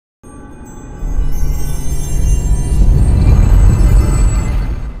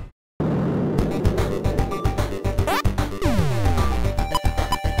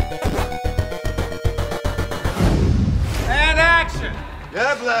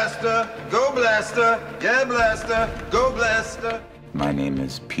Blaster, go Blaster, yeah Blaster, go Blaster. My name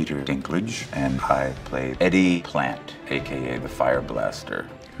is Peter Dinklage, and I play Eddie Plant, aka the Fire Blaster.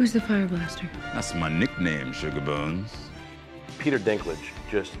 Who's the Fire Blaster? That's my nickname, Sugar Bones. Peter Dinklage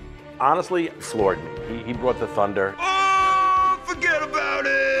just honestly floored me. He brought the thunder. Oh, forget about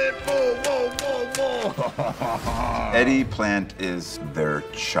it! Whoa, whoa, whoa, whoa! Eddie Plant is their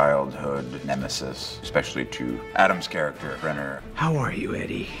childhood nemesis, especially to Adam's character, Brenner. How are you,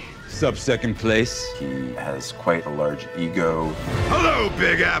 Eddie? Sub second place. He has quite a large ego. Hello,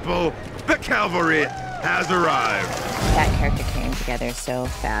 Big Apple. The cavalry has arrived. That character came together so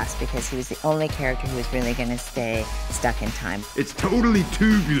fast because he was the only character who was really going to stay stuck in time. It's totally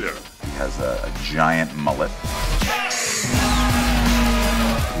tubular. He has a giant mullet.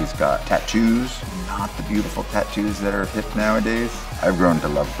 He's got tattoos, not the beautiful tattoos that are hip nowadays. I've grown to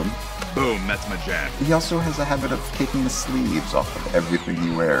love them. Boom, that's my jam. He also has a habit of taking the sleeves off of everything he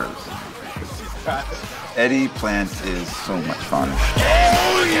wears. Eddie Plant is so much fun.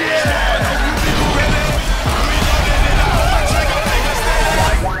 Oh, yeah!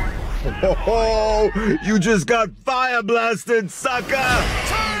 Oh, you just got fire blasted, sucker!